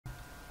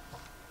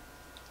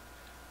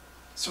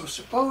So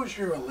suppose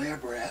you're a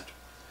lab rat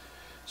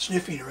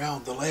sniffing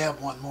around the lab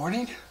one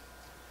morning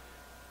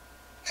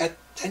and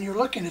you're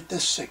looking at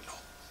this signal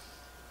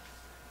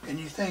and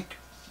you think,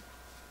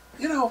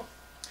 you know,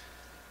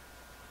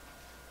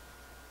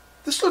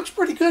 this looks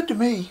pretty good to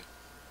me.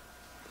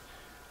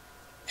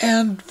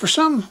 And for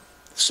some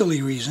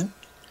silly reason,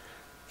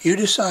 you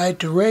decide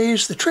to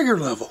raise the trigger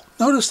level.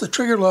 Notice the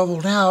trigger level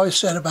now is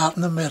set about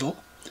in the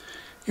middle.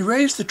 You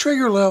raise the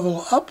trigger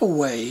level up a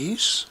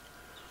ways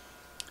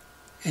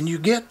and you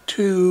get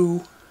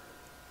to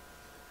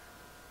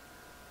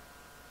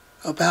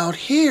about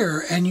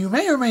here, and you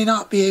may or may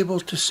not be able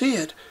to see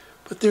it,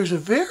 but there's a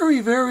very,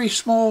 very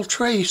small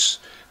trace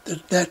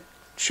that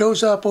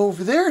shows up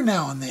over there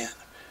now and then.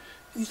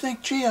 And you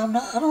think, gee, I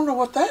don't know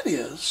what that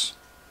is.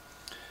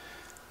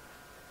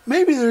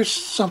 Maybe there's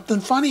something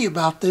funny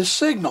about this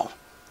signal.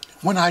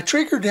 When I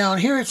trigger down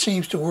here, it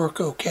seems to work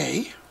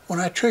okay.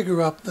 When I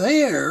trigger up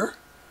there,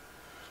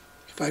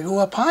 if I go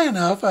up high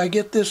enough, I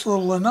get this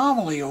little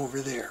anomaly over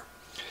there.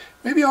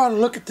 Maybe I ought to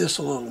look at this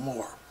a little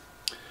more.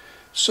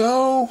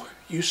 So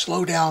you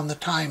slow down the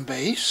time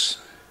base,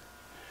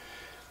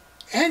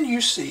 and you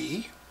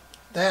see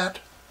that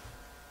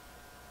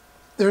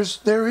there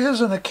is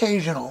an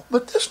occasional,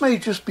 but this may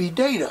just be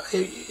data.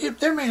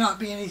 There may not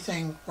be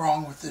anything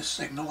wrong with this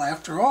signal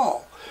after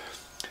all.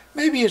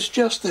 Maybe it's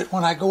just that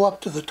when I go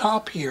up to the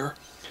top here,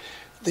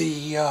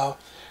 the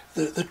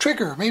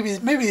trigger, maybe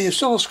the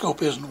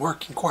oscilloscope isn't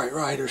working quite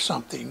right or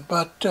something,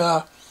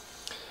 but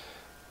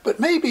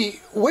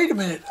maybe, wait a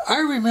minute, I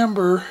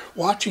remember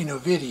watching a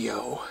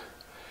video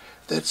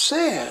that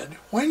said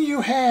when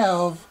you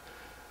have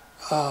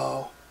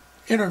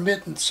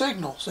intermittent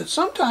signals, that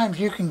sometimes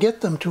you can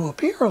get them to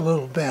appear a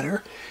little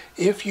better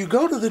if you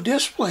go to the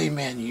display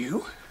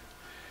menu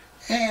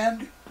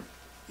and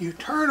you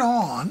turn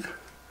on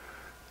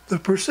the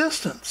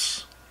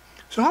persistence.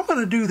 So I'm going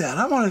to do that.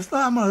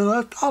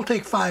 I'll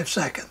take 5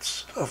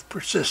 seconds of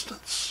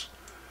persistence.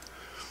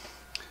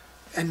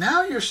 And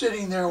now you're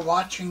sitting there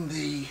watching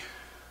the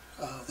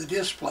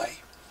display.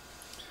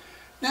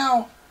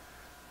 Now,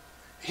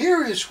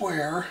 here is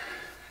where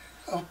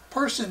a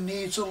person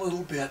needs a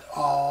little bit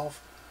of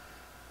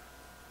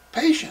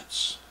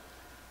patience,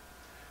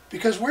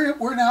 because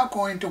we're now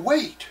going to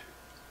wait.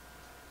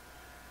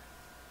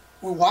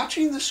 We're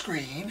watching the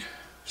screen,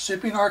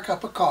 sipping our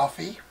cup of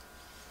coffee,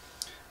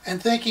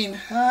 and thinking,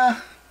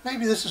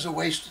 maybe this is a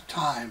waste of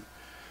time.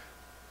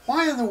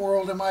 Why in the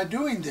world am I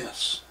doing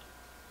this?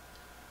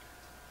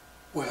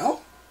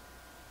 Well,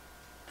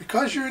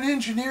 because you're an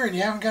engineer and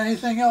you haven't got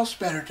anything else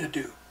better to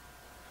do.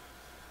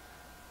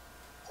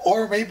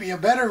 Or maybe a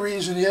better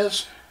reason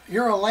is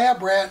you're a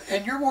lab rat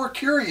and you're more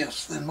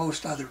curious than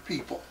most other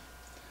people.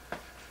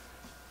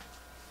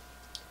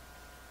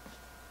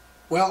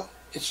 Well,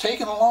 it's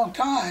taken a long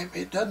time.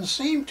 It doesn't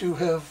seem to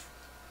have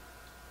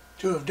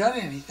done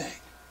anything.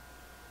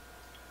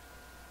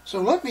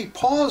 So let me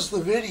pause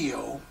the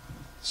video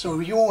so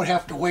you won't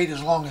have to wait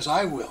as long as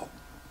I will.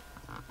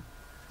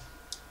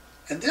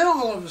 And then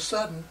all of a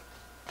sudden,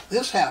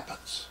 this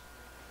happens.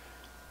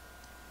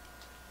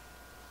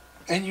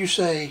 And you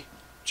say,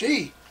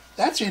 gee,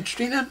 that's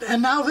interesting,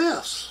 and now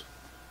this.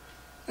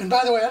 And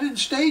by the way, I didn't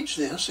stage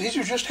this. These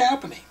are just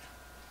happening.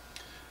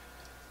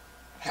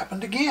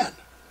 Happened again.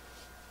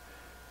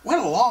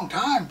 Went a long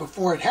time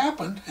before it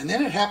happened, and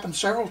then it happened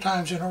several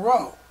times in a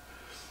row.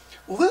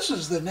 Well, this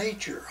is the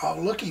nature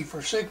of looking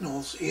for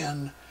signals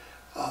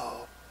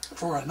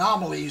for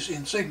anomalies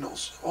in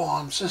signals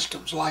on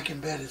systems like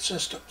embedded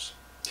systems.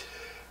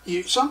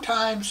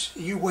 Sometimes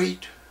you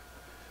wait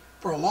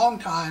for a long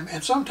time,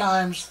 and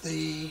sometimes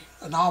the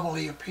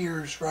anomaly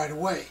appears right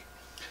away.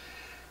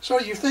 So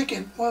you're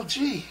thinking, well,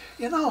 gee,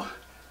 you know,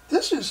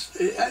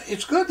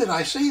 it's good that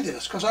I see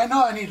this, because I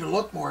know I need to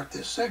look more at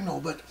this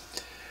signal, but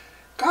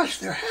gosh,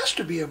 there has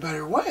to be a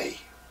better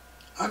way.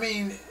 I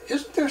mean,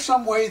 isn't there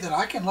some way that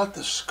I can let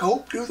the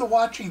scope do the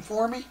watching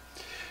for me?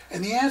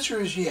 And the answer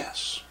is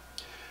yes.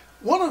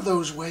 One of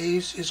those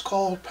ways is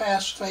called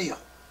pass-fail.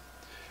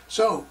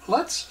 So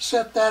let's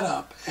set that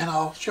up, and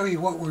I'll show you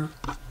what we're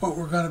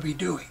going to be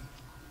doing.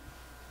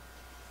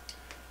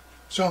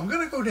 So I'm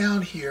going to go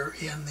down here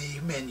in the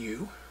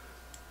menu,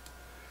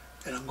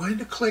 and I'm going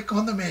to click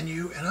on the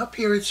menu, and up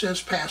here it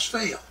says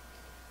pass-fail.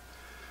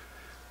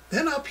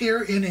 Then up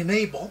here in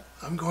enable,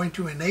 I'm going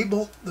to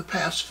enable the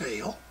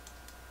pass-fail.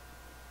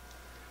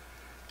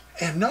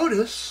 And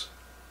notice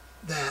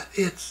that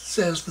it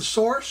says the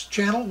source,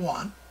 channel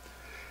 1.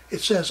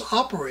 It says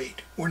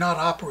operate. We're not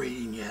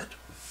operating yet.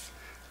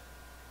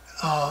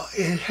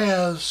 It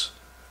has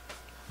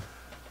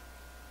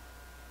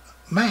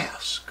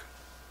mask.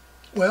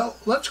 Well,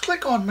 let's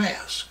click on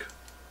mask.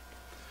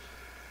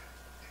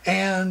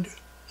 And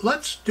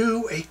let's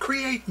do a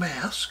create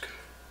mask.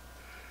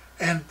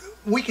 And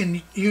we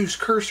can use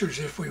cursors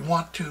if we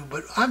want to,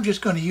 but I'm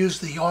just going to use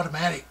the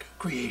automatic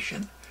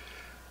creation.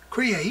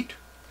 Create,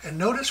 and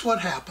notice what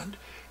happened.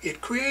 It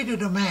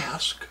created a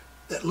mask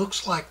that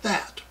looks like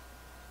that.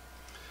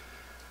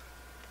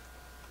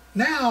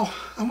 Now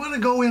I'm going to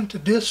go into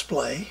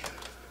display,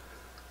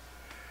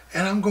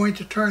 and I'm going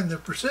to turn the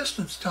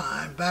persistence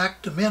time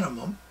back to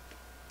minimum.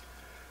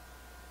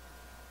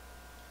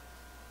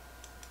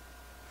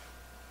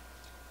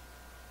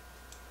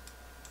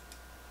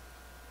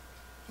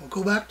 We'll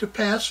go back to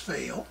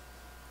pass-fail,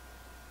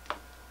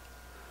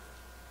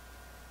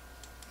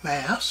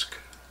 mask,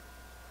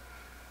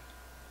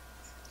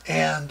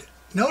 and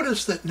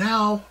notice that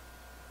now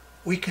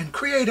we can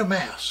create a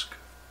mask.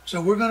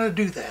 So we're going to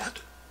do that.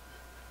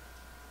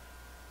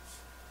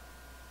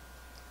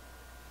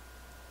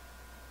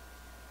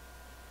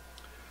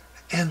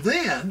 And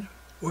then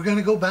we're going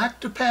to go back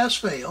to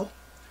pass-fail,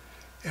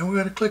 and we're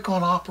going to click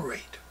on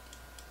Operate.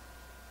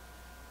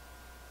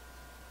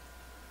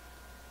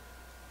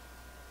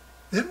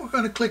 Then we're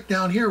going to click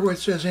down here where it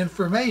says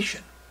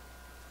Information.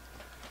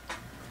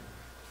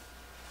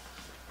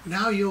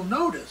 Now you'll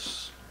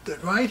notice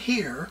that right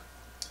here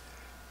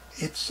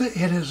it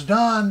has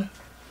done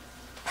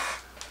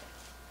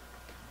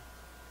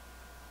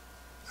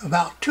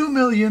about 2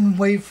 million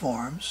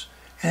waveforms,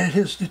 and it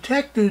has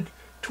detected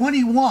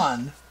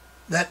 21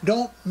 that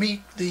don't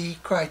meet the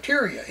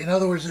criteria. In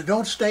other words, that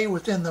don't stay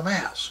within the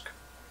mask.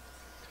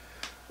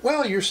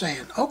 Well, you're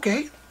saying,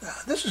 okay,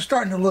 this is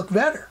starting to look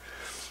better.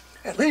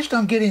 At least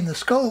I'm getting the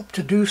scope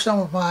to do some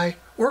of my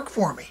work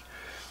for me.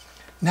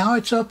 Now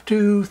it's up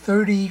to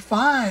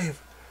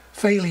 35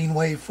 failing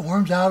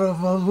waveforms out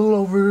of a little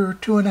over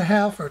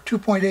 2.5 or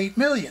 2.8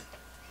 million.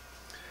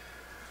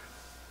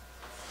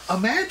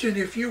 Imagine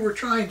if you were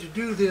trying to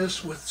do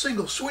this with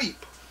single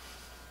sweep,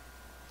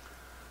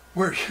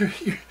 where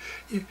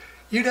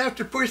you'd have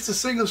to push the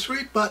single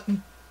sweep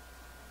button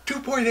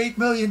 2.8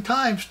 million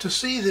times to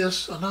see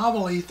this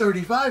anomaly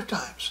 35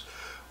 times,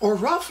 or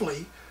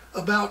roughly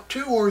about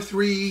 2 or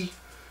 3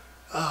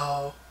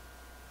 out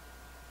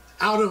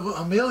of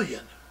a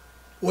million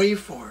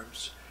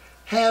waveforms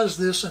has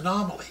this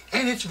anomaly,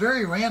 and it's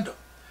very random.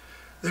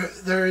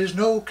 There is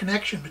no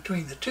connection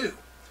between the two.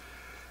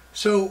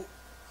 So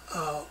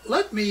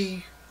let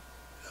me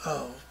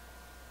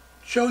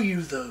show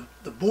you the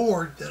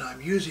board that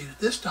I'm using at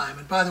this time.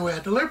 And by the way, I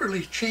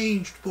deliberately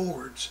changed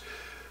boards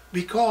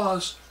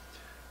because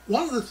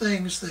one of the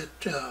things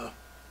that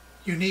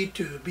you need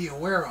to be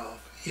aware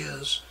of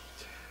is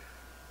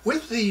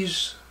with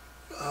these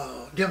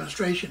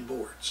demonstration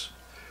boards,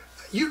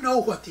 you know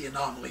what the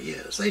anomaly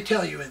is. They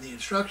tell you in the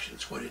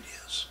instructions what it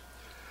is.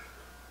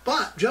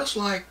 But just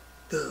like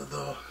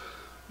the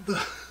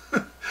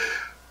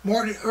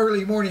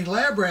early morning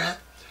lab rat,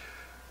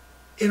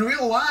 in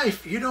real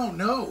life you don't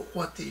know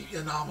what the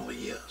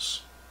anomaly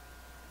is.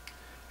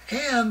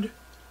 And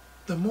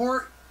the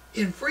more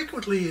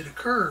infrequently it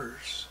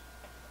occurs,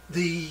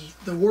 the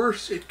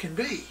worse it can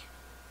be,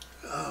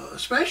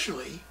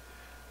 especially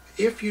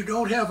if you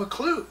don't have a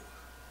clue,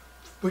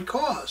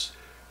 because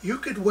you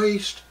could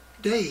waste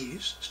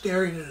days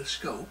staring at a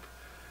scope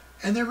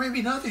and there may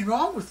be nothing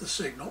wrong with the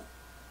signal,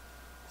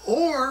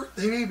 or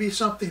there may be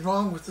something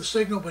wrong with the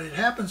signal but it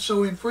happens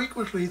so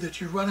infrequently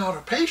that you run out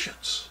of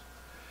patience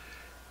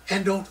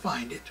and don't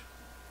find it.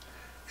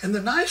 And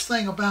the nice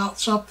thing about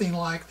something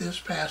like this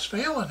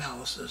pass-fail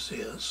analysis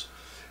is,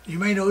 you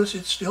may notice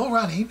it's still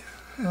running.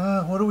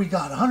 What do we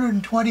got?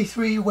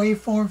 123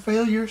 waveform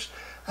failures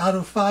out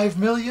of 5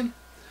 million.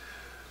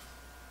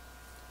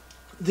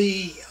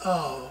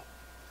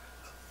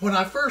 When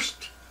I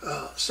first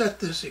set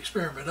this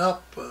experiment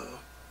up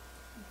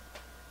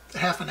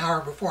half an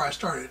hour before I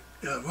started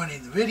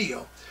running the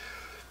video,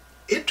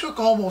 it took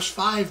almost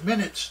 5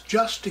 minutes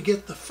just to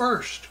get the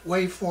first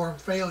waveform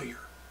failure.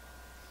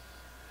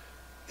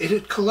 It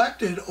had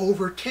collected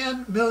over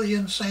 10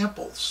 million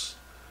samples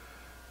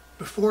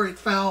before it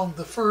found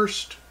the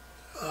first.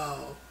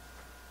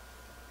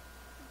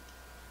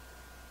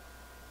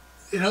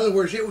 In other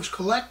words, it was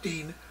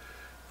collecting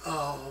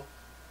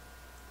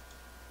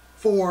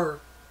for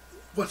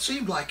what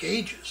seemed like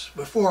ages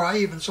before I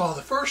even saw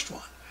the first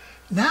one.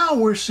 Now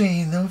we're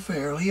seeing them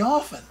fairly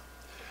often.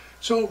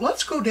 So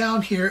let's go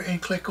down here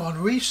and click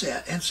on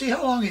Reset and see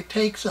how long it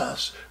takes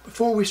us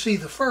before we see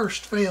the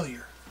first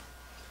failure.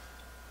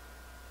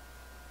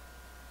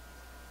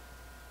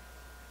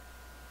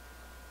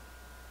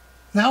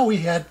 Now we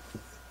had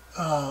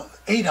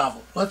 8 of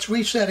them. Let's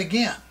reset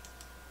again.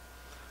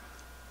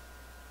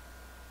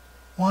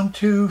 1,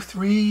 2,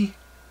 3,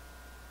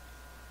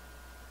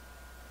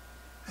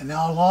 and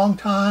now a long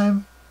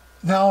time,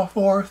 now a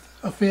fourth,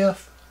 a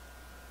fifth,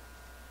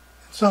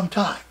 some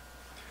time.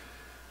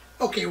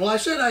 Okay, well I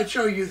said I'd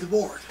show you the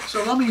board,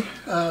 so let me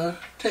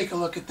take a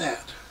look at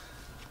that.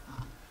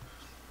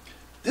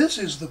 This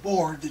is the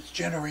board that's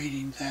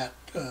generating that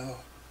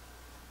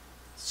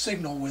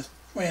signal with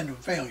random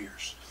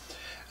failures.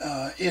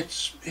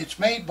 It's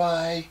made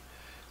by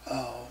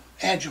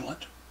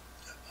Agilent,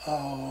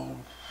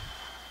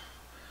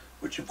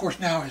 which of course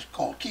now is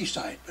called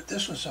Keysight, but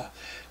this is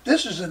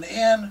an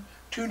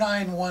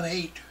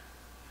N2918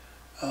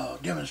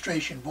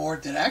 demonstration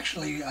board that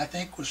actually I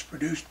think was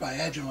produced by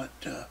Agilent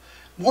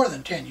more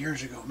than 10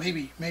 years ago,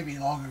 maybe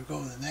longer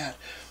ago than that.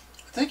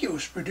 I think it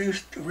was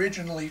produced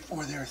originally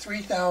for their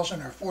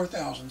 3000 or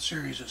 4000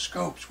 series of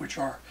scopes, which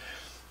are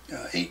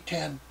 8,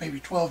 10, maybe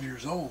 12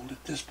 years old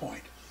at this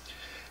point.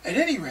 At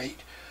any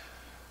rate,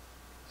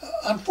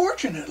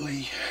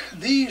 unfortunately,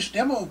 these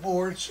demo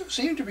boards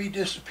seem to be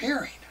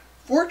disappearing.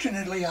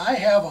 Fortunately, I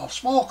have a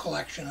small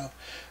collection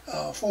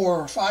of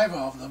 4 or 5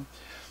 of them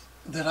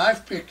that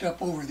I've picked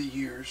up over the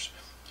years.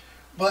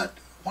 But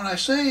when I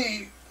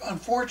say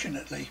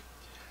unfortunately,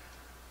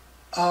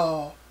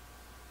 a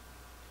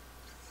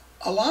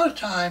lot of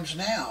times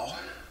now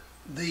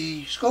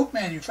the scope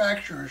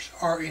manufacturers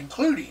are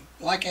including,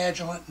 like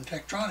Agilent and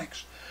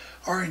Tektronix,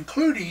 are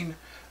including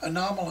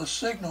anomalous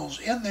signals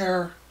in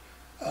their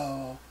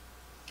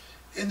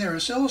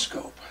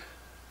oscilloscope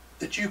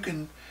that you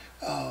can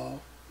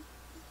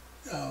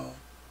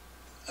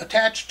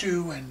attach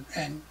to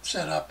and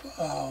set up,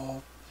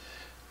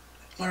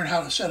 learn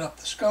how to set up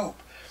the scope.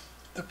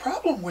 The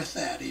problem with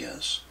that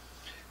is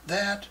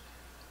that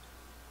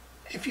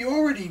if you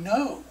already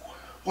know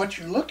what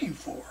you're looking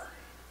for,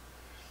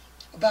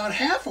 about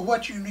half of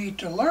what you need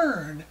to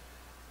learn,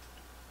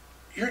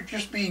 you're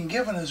just being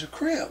given as a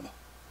crib.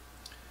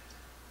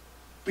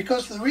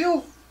 Because the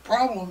real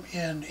problem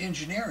in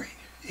engineering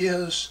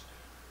is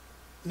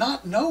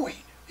not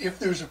knowing if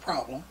there's a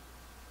problem,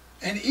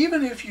 and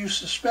even if you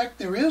suspect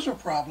there is a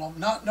problem,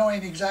 not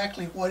knowing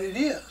exactly what it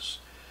is.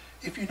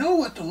 If you know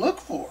what to look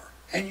for,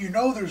 and you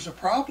know there's a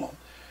problem,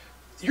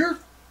 you're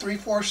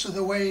 3/4 of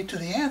the way to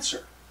the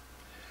answer.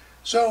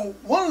 So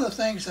one of the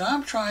things that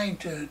I'm trying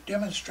to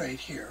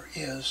demonstrate here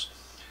is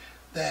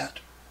that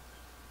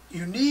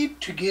you need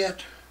to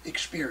get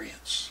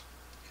experience.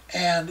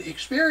 And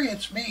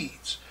experience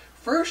means,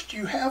 first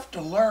you have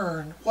to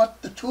learn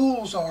what the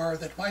tools are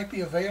that might be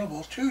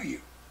available to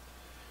you.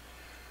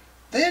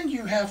 Then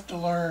you have to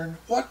learn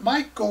what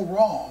might go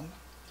wrong,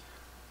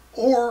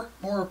 or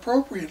more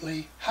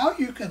appropriately, how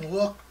you can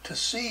look to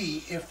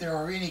see if there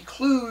are any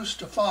clues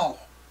to follow.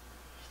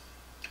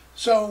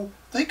 So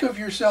think of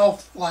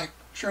yourself like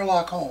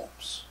Sherlock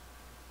Holmes.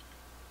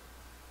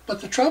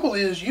 But the trouble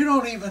is, you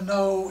don't even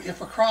know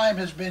if a crime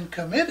has been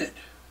committed,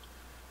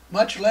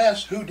 much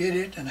less who did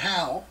it and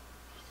how.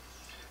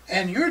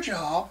 And your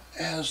job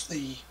as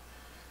the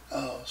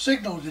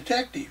signal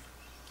detective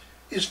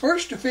is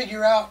first to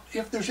figure out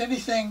if there's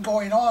anything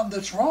going on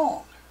that's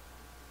wrong,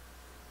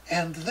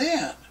 and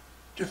then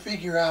to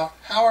figure out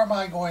how am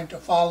I going to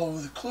follow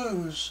the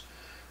clues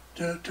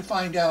to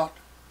find out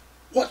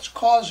what's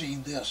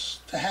causing this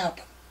to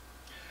happen.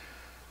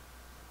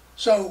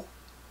 So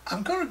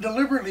I'm going to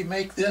deliberately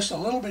make this a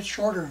little bit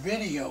shorter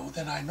video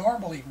than I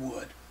normally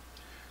would,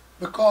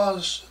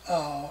 because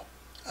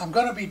I'm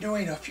going to be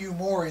doing a few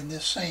more in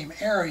this same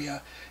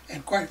area,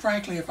 and quite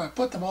frankly, if I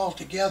put them all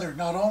together,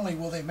 not only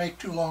will they make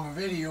too long a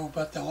video,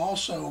 but they'll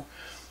also,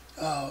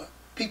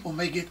 people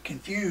may get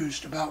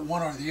confused about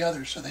one or the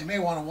other, so they may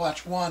want to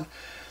watch one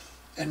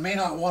and may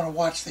not want to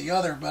watch the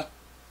other, but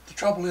the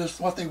trouble is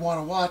what they want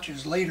to watch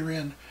is later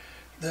in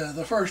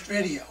the first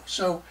video.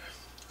 So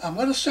I'm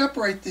going to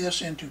separate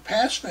this into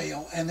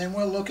pass-fail, and then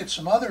we'll look at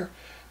some other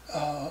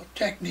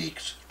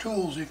techniques,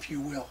 tools if you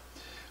will,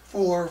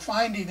 for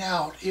finding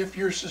out if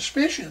your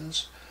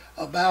suspicions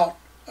about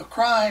a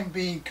crime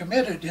being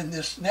committed in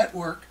this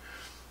network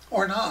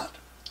or not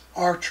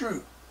are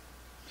true.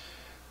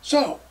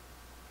 So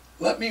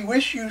let me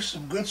wish you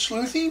some good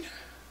sleuthing.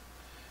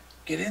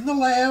 Get in the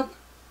lab,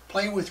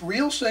 play with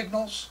real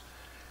signals,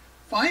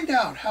 find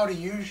out how to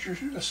use your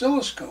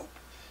oscilloscope,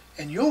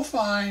 and you'll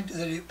find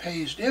that it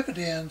pays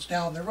dividends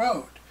down the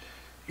road.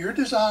 Your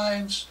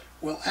designs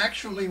will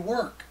actually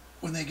work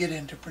when they get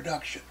into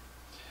production,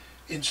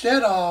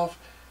 instead of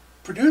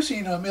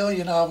producing a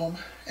million of them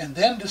and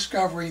then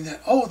discovering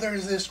that, oh,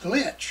 there's this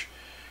glitch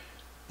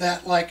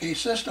that, like a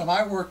system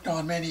I worked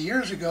on many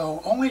years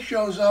ago, only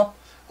shows up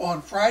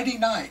on Friday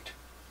night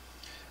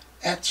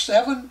at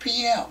 7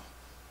 p.m.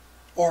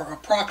 or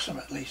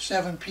approximately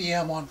 7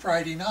 p.m. on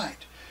Friday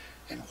night.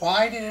 And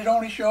why did it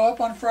only show up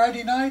on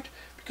Friday night?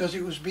 Because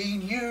it was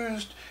being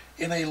used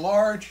in a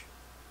large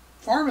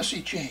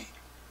pharmacy chain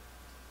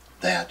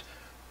that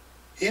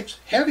its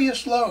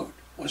heaviest load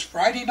was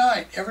Friday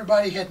night.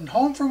 Everybody heading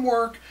home from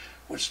work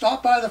would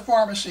stop by the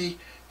pharmacy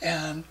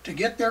and to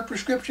get their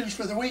prescriptions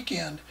for the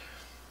weekend,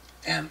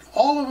 and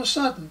all of a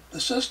sudden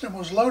the system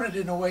was loaded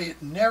in a way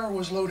it never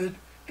was loaded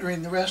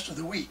during the rest of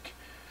the week.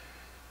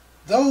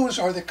 Those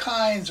are the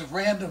kinds of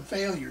random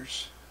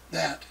failures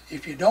that,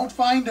 if you don't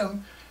find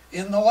them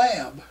in the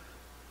lab,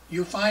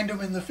 you find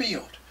them in the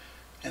field,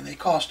 and they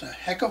cost a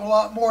heck of a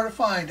lot more to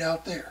find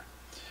out there.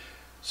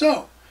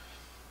 So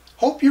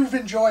hope you've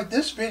enjoyed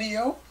this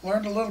video,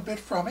 learned a little bit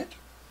from it.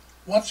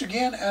 Once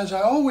again, as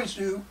I always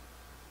do,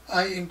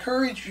 I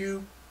encourage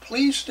you,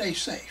 please stay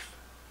safe.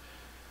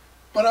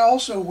 But I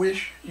also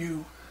wish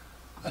you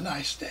a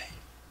nice day.